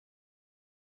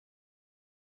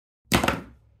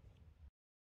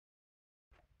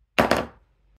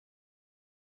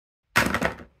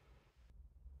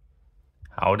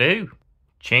How do?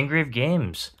 Chaingrave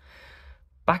Games,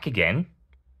 back again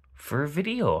for a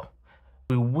video.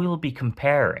 We will be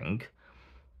comparing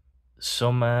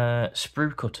some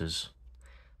sprue cutters.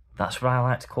 That's what I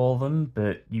like to call them,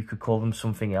 but you could call them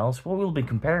something else. What we'll be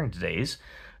comparing today is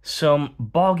some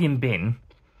bargain bin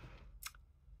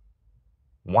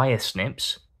wire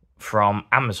snips from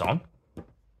Amazon,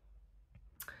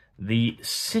 the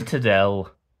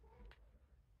Citadel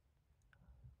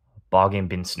bargain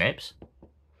bin snips.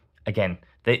 Again,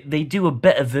 they do a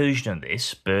better version of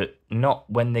this, but not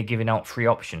when they're giving out free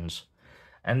options.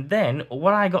 And then,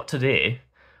 what I got today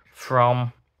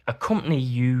from a company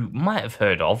you might have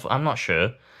heard of, I'm not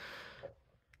sure.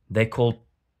 They're called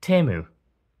Temu.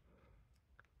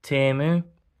 Temu.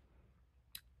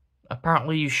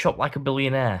 Apparently you shop like a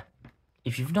billionaire.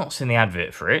 If you've not seen the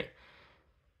advert for it,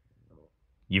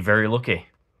 you're very lucky.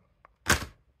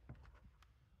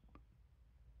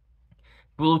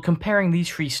 We're comparing these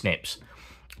three snips.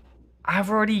 I've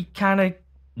already kind of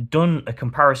done a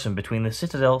comparison between the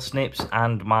Citadel snips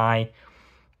and my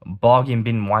bargain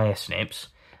bin wire snips,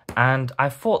 and I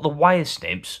thought the wire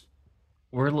snips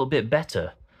were a little bit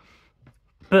better.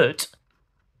 But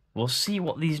we'll see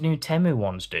what these new Temu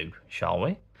ones do, shall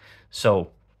we?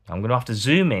 So I'm going to have to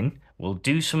zoom in, we'll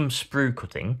do some sprue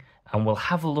cutting, and we'll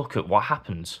have a look at what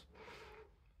happens.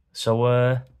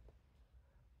 So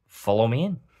follow me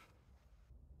in.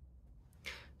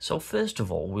 So first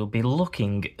of all, we'll be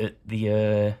looking at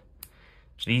the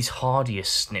these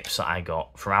hardiest snips that I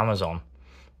got from Amazon.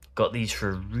 Got these for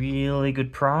a really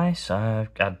good price. I'll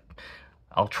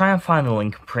try and find the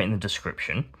link and put it in the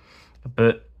description.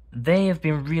 But they have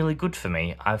been really good for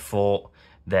me. I thought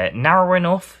they're narrow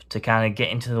enough to kind of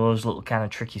get into those little kind of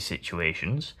tricky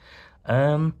situations.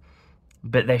 But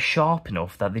they're sharp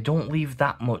enough that they don't leave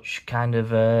that much kind of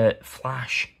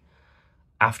flash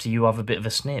after you have a bit of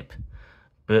a snip.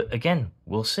 But again,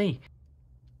 we'll see.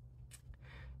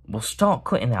 We'll start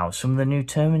cutting out some of the new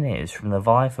Terminators from the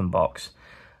Leviathan box.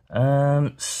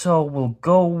 So we'll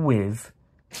go with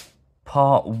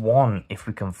part 1 if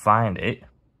we can find it.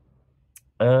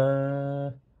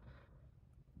 That's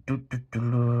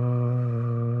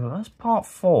part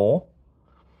 4.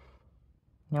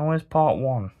 Now where's part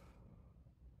 1?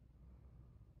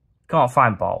 Can't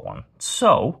find part 1.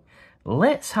 So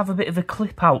let's have a bit of a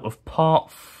clip out of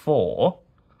part 4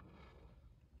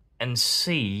 and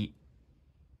see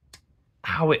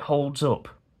how it holds up.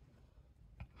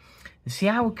 You see,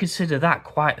 I would consider that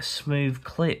quite a smooth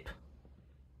clip,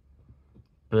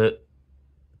 but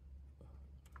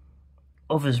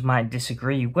others might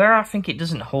disagree. Where I think it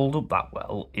doesn't hold up that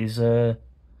well is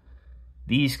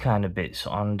these kind of bits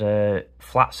on the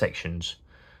flat sections.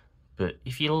 But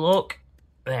if you look,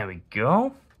 there we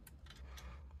go.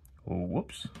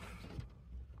 Whoops.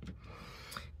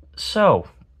 So,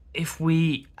 if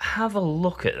we have a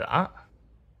look at that,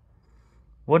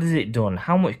 what has it done?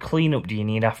 How much cleanup do you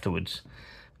need afterwards?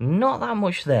 Not that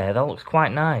much there. That looks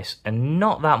quite nice. And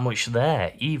not that much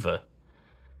there either.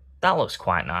 That looks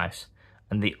quite nice.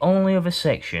 And the only other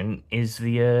section is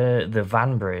the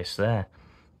van brace there.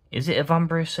 Is it a van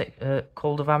brace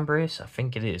called a van brace? I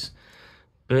think it is.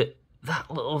 But that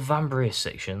little van brace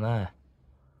section there.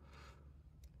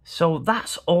 So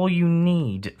that's all you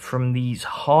need from these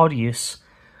hardiest,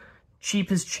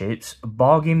 cheap as chips,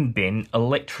 bargain bin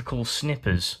electrical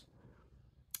snippers.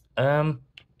 And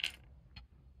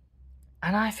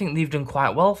I think they've done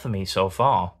quite well for me so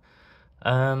far.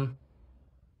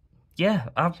 Yeah,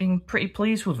 I've been pretty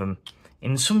pleased with them.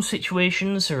 In some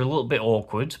situations, they're a little bit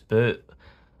awkward, but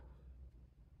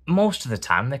most of the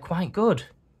time, they're quite good.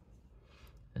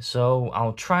 So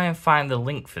I'll try and find the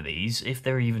link for these, if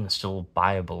they're even still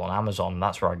buyable on Amazon.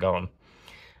 That's where I got them.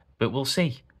 But we'll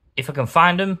see. If I can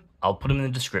find them, I'll put them in the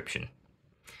description.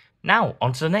 Now,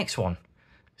 on to the next one.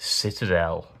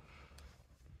 Citadel.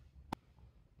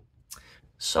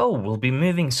 So, we'll be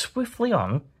moving swiftly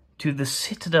on to the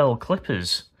Citadel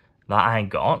clippers that I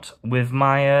got with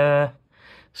my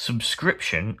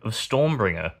subscription of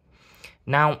Stormbringer.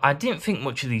 Now, I didn't think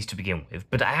much of these to begin with,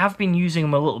 but I have been using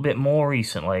them a little bit more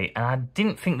recently, and I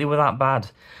didn't think they were that bad.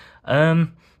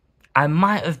 I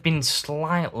might have been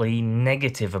slightly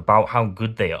negative about how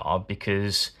good they are,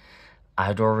 because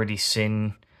I'd already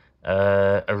seen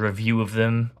a review of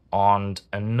them on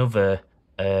another,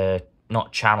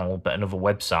 not channel, but another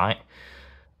website.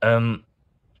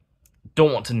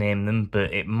 Don't want to name them,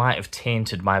 but it might have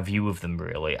tainted my view of them,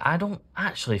 really. I don't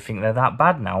actually think they're that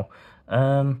bad now.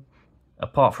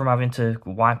 Apart from having to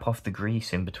wipe off the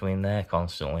grease in between there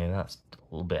constantly, that's a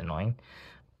little bit annoying.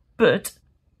 But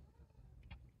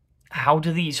how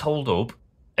do these hold up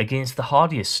against the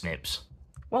hardiest snips?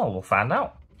 Well, we'll find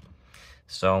out.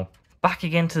 So, back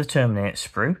again to the Terminator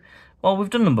sprue. Well, we've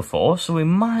done number 4, so we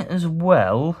might as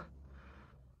well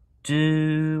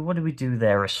do... What do we do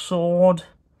there? A sword?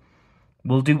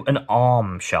 We'll do an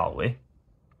arm, shall we?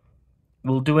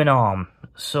 We'll do an arm.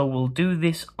 So we'll do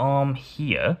this arm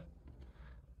here.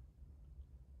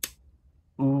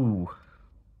 Ooh.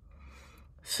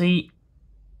 See...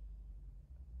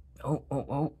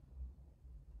 Oh.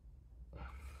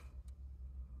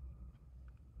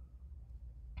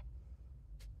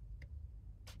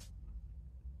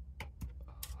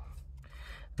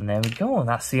 And there we go,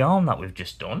 that's the arm that we've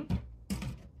just done.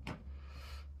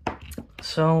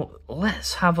 So,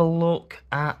 let's have a look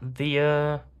at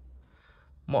the,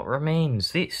 what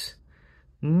remains. It's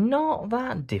not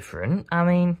that different. I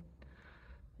mean,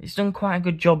 it's done quite a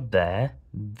good job there.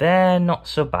 They're not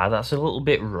so bad, that's a little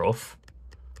bit rough.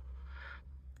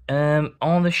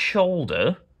 On the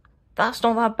shoulder, that's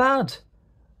not that bad.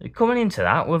 Coming into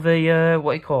that with a,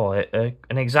 what do you call it,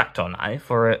 an X-Acto knife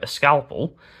or a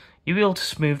scalpel, you'll be able to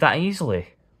smooth that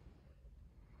easily.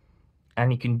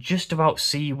 And you can just about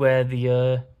see where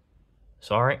the,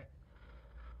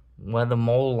 where the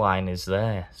mole line is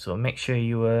there. So make sure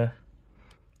you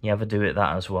ever do it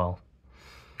that as well.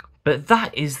 But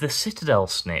that is the Citadel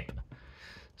snip.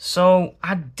 So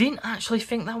I didn't actually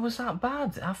think that was that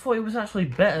bad. I thought it was actually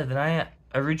better than I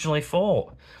originally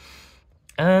thought.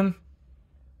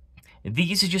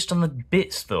 These are just on the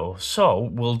bits though, so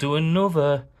we'll do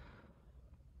another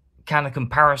kind of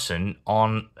comparison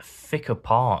on thicker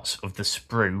parts of the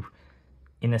sprue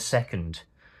in a second.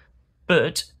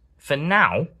 But for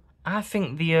now, I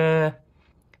think the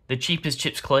Cheapest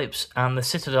Chips clips and the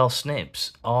Citadel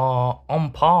snips are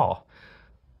on par.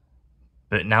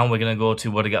 But now we're going to go to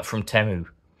what I got from Temu,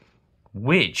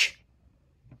 which,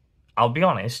 I'll be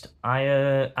honest,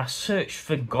 I searched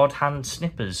for God Hand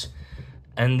snippers,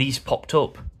 and these popped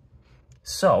up.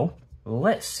 So,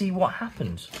 let's see what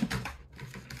happens.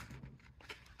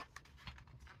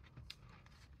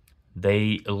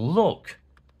 They look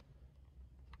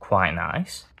quite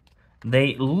nice.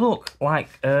 They look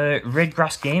like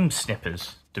Redgrass Games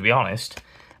snippers, to be honest.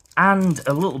 And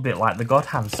a little bit like the God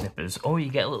Hand snippers. Oh, you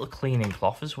get a little cleaning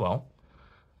cloth as well.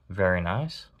 Very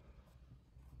nice.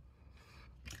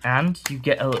 And you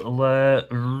get a little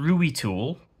Rui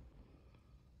tool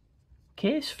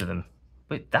case for them.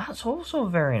 But that's also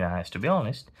very nice, to be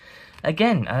honest.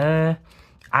 Again, I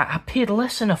paid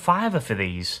less than $5 for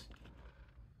these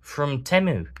from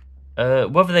Temu.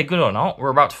 Whether they're good or not, we're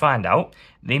about to find out.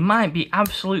 They might be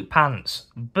absolute pants,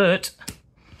 but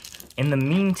in the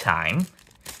meantime,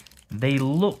 they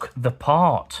look the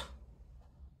part.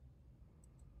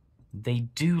 They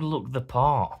do look the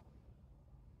part.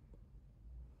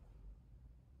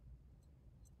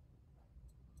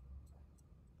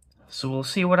 So we'll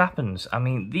see what happens. I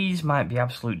mean, these might be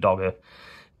absolute dogger,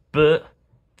 but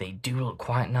they do look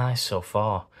quite nice so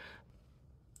far.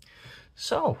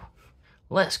 So,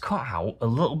 let's cut out a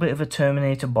little bit of a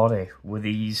Terminator body with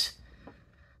these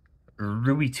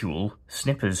Rui tool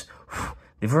snippers.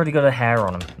 They've already got a hair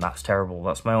on them. That's terrible.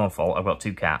 That's my own fault. I've got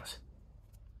 2 cats.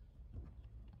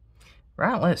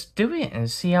 Right, let's do it and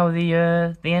see how they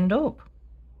end up.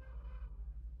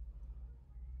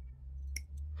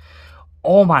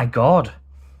 Oh my god.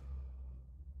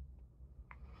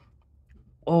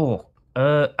 Oh,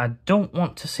 I don't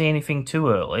want to say anything too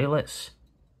early. Let's...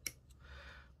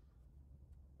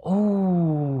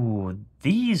 Oh,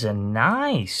 these are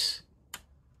nice.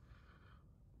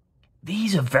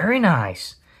 These are very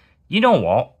nice. You know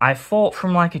what? I thought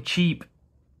from like a cheap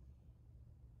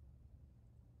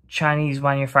Chinese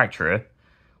manufacturer,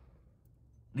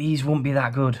 these wouldn't be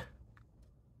that good.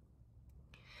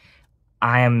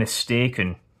 I am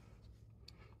mistaken.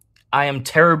 I am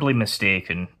terribly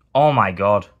mistaken. Oh my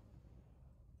god.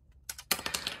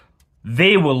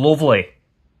 They were lovely.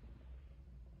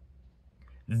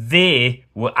 They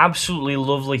were absolutely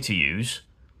lovely to use.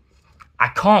 I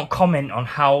can't comment on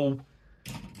how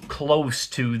close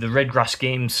to the Redgrass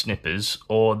Games snippers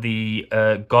or the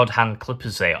God Hand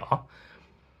clippers they are,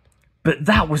 but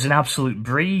that was an absolute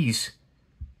breeze.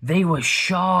 They were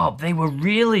sharp. They were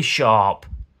really sharp.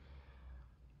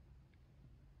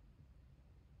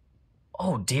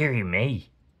 Oh, dearie me.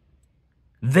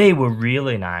 They were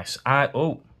really nice. I'm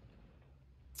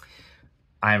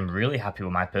really happy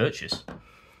with my purchase.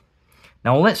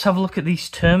 Now let's have a look at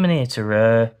these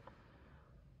Terminator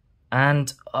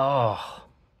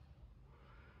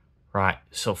right,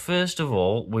 so first of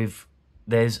all,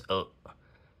 there's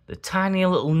the tiny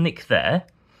little nick there.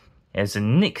 There's a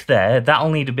nick there. That'll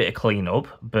need a bit of cleanup,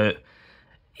 but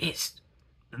it's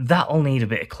that'll need a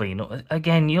bit of cleanup.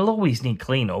 Again, you'll always need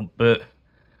cleanup, but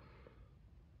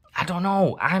I don't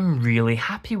know. I'm really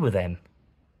happy with them.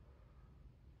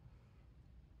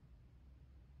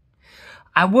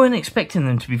 I weren't expecting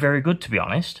them to be very good, to be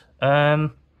honest. I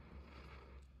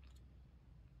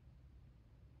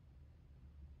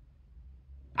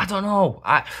don't know.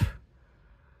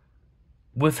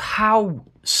 With how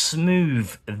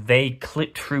smooth they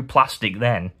clipped through plastic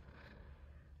then,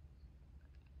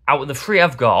 out of the 3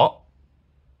 I've got,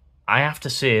 I have to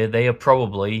say they are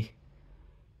probably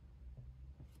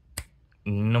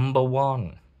number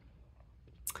 1.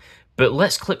 But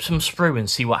let's clip some sprue and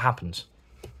see what happens.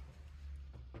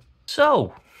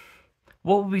 So,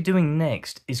 what we'll be doing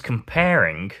next is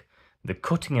comparing the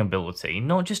cutting ability,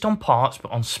 not just on parts,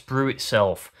 but on sprue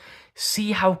itself.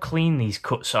 See how clean these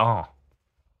cuts are.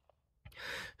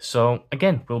 So,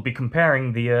 again, we'll be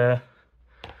comparing the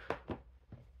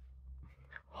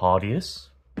Hardius,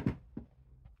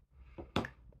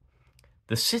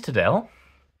 the Citadel,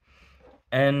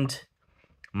 and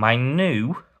my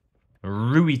new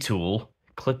Rui Tool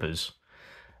clippers.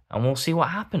 And we'll see what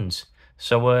happens.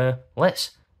 So,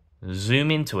 let's zoom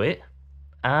into it,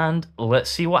 and let's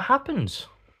see what happens.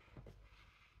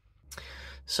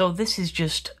 So this is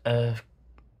just a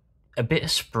bit of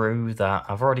sprue that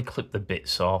I've already clipped the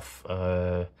bits off.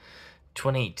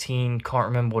 2018, can't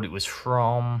remember what it was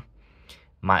from.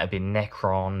 Might have been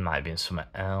Necron, might have been something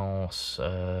else.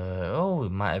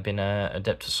 It might have been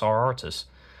Adeptus Sororitas.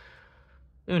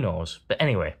 Who knows? But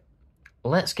anyway,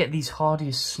 let's get these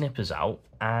Hardius snippers out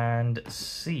and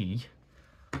see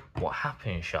what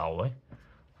happens, shall we?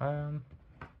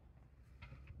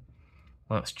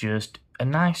 Let's just, a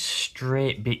nice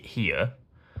straight bit here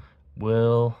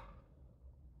will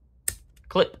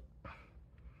clip.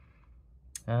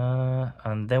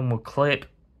 And then we'll clip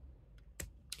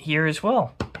here as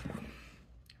well.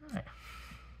 Right.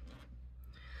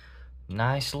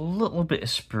 Nice little bit of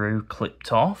sprue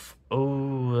clipped off.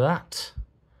 Oh, that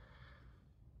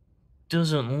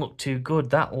doesn't look too good.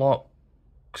 That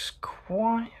looks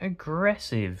quite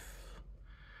aggressive.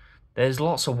 There's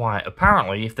lots of white.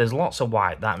 Apparently, if there's lots of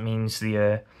white, that means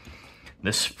the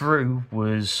sprue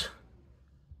was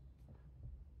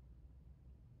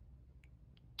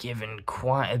given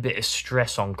quite a bit of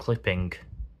stress on clipping.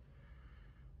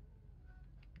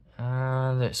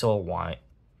 And it's all white.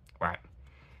 Right.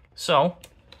 So,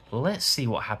 let's see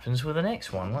what happens with the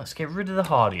next one. Let's get rid of the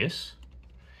Hardius.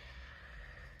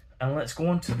 And let's go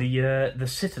on to the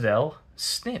Citadel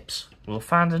snips. We'll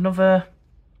find another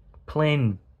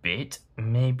plain bit,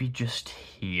 maybe just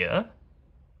here.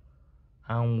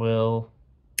 And we'll...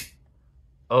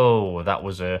 Oh, that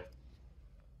was a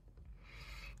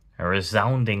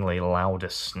resoundingly louder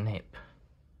snip.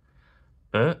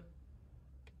 But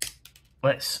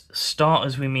let's start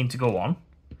as we mean to go on.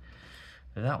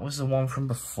 That was the one from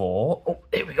before. Oh,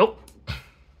 here we go.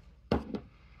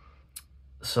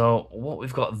 So what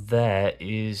we've got there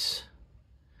is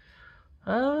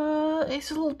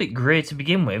it's a little bit grey to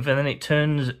begin with, and then it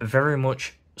turns very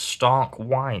much stark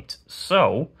white.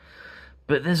 So,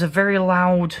 but there's a very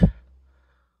loud,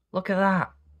 look at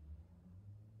that.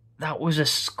 That was a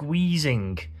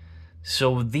squeezing.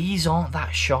 So these aren't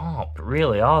that sharp,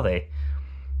 really, are they?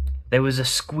 There was a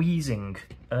squeezing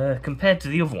compared to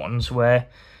the other ones where,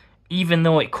 even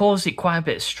though it caused it quite a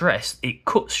bit of stress, it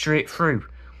cut straight through.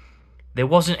 There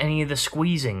wasn't any of the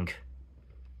squeezing.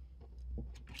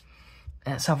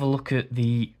 Let's have a look at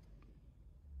the...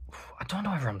 I don't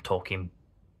know if I'm talking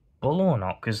bull or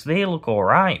not, because they look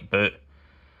alright, but...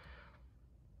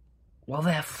 Well,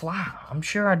 they're flat. I'm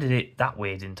sure I did it that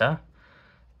way, didn't I?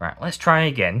 Right, let's try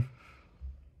again.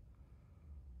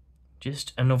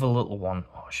 Just another little one.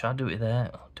 Oh, should I do it there?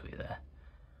 I'll do it there.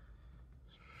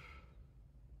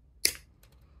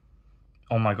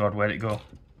 Oh my god, where'd it go?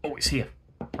 Oh, it's here.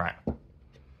 Right.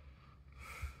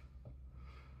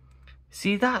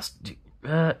 See, that's...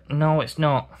 no, it's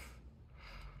not.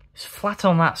 It's flat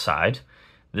on that side.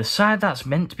 The side that's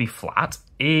meant to be flat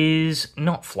is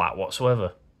not flat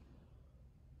whatsoever.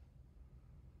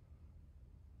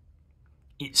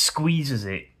 It squeezes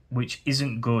it, which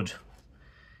isn't good.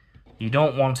 You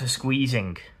don't want a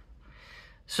squeezing.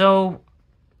 So,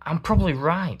 I'm probably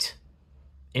right.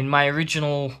 In my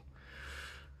original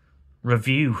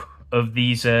review of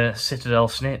these Citadel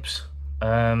snips.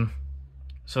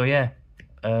 So yeah,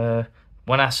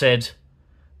 when I said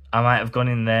I might have gone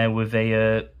in there with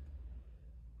a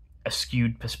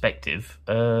skewed perspective,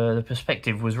 the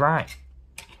perspective was right.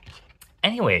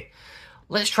 Anyway,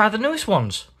 let's try the newest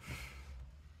ones.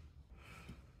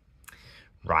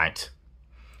 Right.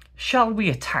 Shall we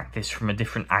attack this from a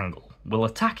different angle? we'll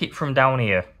attack it from down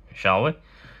here, shall we?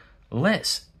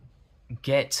 Let's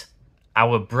get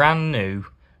our brand new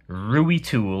Rui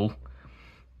Tool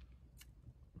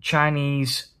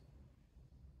Chinese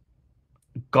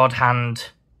God Hand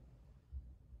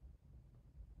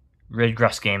Red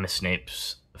Grass Gamer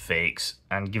Snips fakes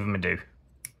and give them a do.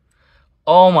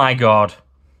 Oh my god.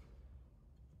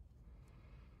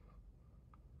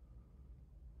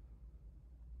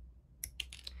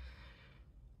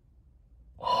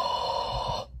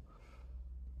 Oh.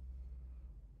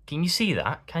 Can you see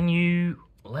that? Can you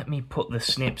let me put the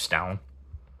snips down?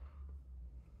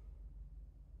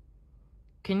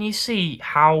 Can you see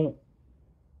how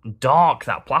dark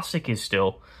that plastic is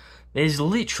still? There's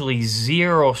literally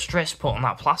zero stress put on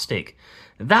that plastic.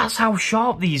 That's how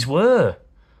sharp these were.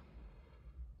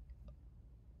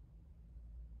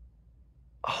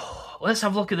 Oh, let's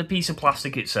have a look at the piece of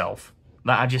plastic itself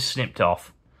that I just snipped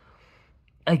off.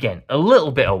 Again, a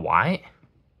little bit of white.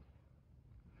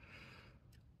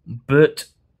 But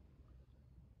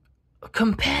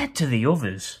compared to the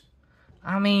others,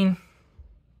 I mean,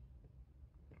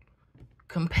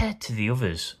 compared to the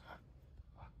others,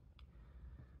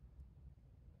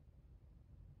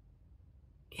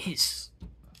 it's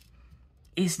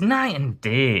night and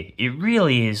day. It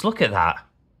really is. Look at that.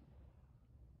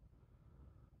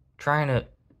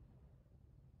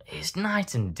 It's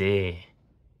night and day.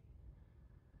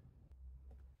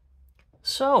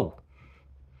 So,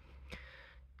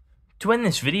 to end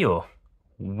this video,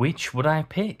 which would I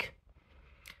pick?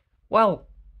 Well,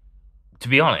 to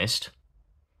be honest,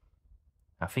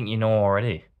 I think you know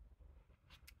already.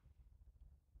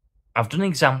 I've done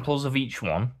examples of each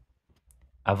one.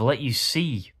 I've let you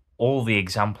see all the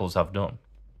examples I've done.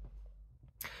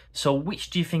 So which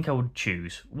do you think I would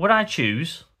choose? Would I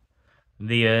choose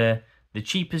the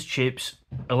cheapest chips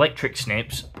electric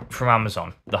snips from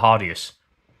Amazon, the hardiest?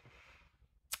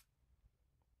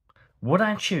 Would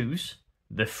I choose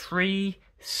the free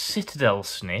Citadel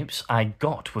snips I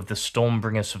got with the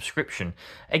Stormbringer subscription?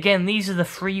 Again, these are the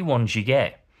free ones you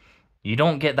get. You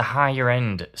don't get the higher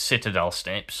end Citadel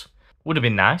snips. Would have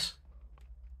been nice.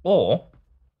 Or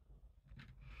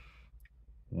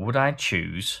would I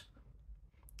choose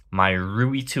my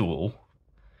Rui Tool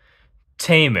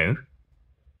Temu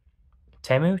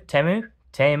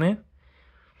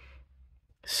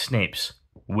snips,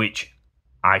 which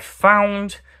I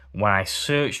found when I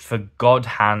searched for God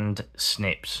Hand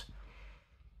snips.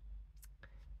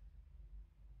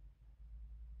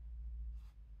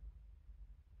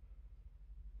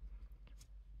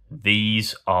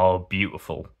 These are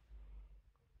beautiful.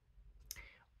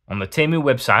 On the Temu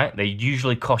website, they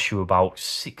usually cost you about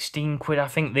 16 quid, I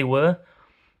think they were.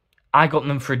 I got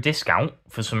them for a discount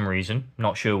for some reason,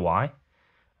 not sure why.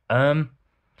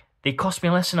 They cost me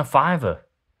less than a £5.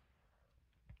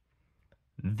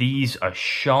 These are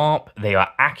sharp, they are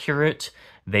accurate,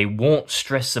 they won't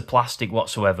stress the plastic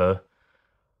whatsoever.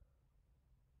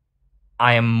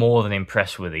 I am more than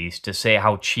impressed with these, to say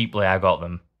how cheaply I got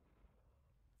them.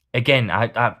 Again,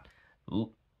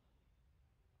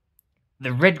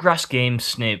 the Red Grass Game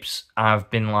snips,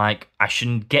 I've been like, I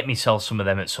should get myself some of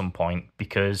them at some point,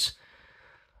 because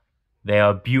they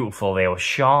are beautiful, they are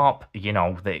sharp, you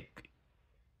know, they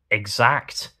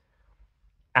exact.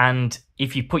 And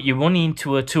if you put your money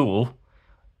into a tool,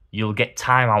 you'll get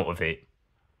time out of it.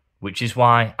 Which is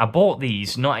why I bought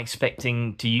these, not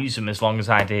expecting to use them as long as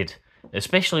I did.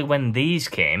 Especially when these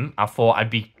came, I thought I'd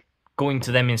be going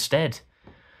to them instead.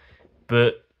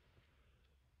 But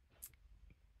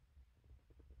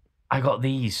I got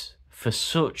these for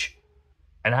such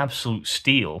an absolute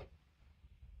steal.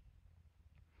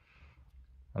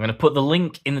 I'm going to put the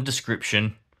link in the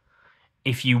description.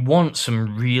 If you want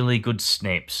some really good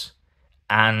snips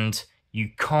and you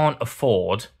can't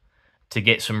afford to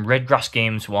get some Red Grass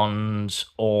Games ones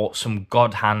or some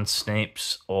God Hand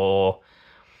snips or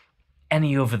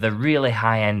any of the really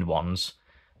high-end ones,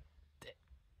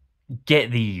 get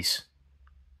these.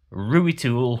 Rui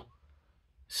Tool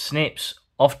snips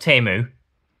off Temu.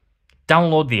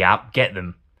 Download the app, get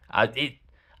them.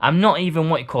 I'm not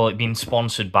even, what you call it, being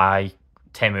sponsored by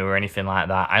Temu or anything like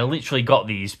that. I literally got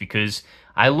these because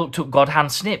I looked up God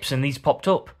Hand snips and these popped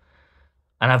up.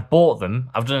 And I've bought them,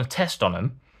 I've done a test on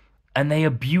them, and they are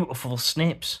beautiful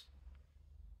snips.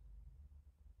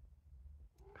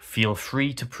 Feel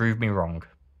free to prove me wrong.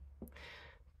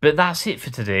 But that's it for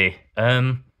today.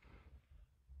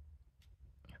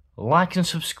 Like and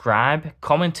subscribe,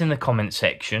 comment in the comment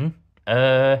section.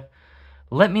 Let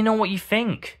me know what you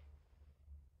think.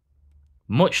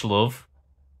 Much love.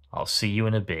 I'll see you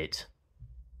in a bit.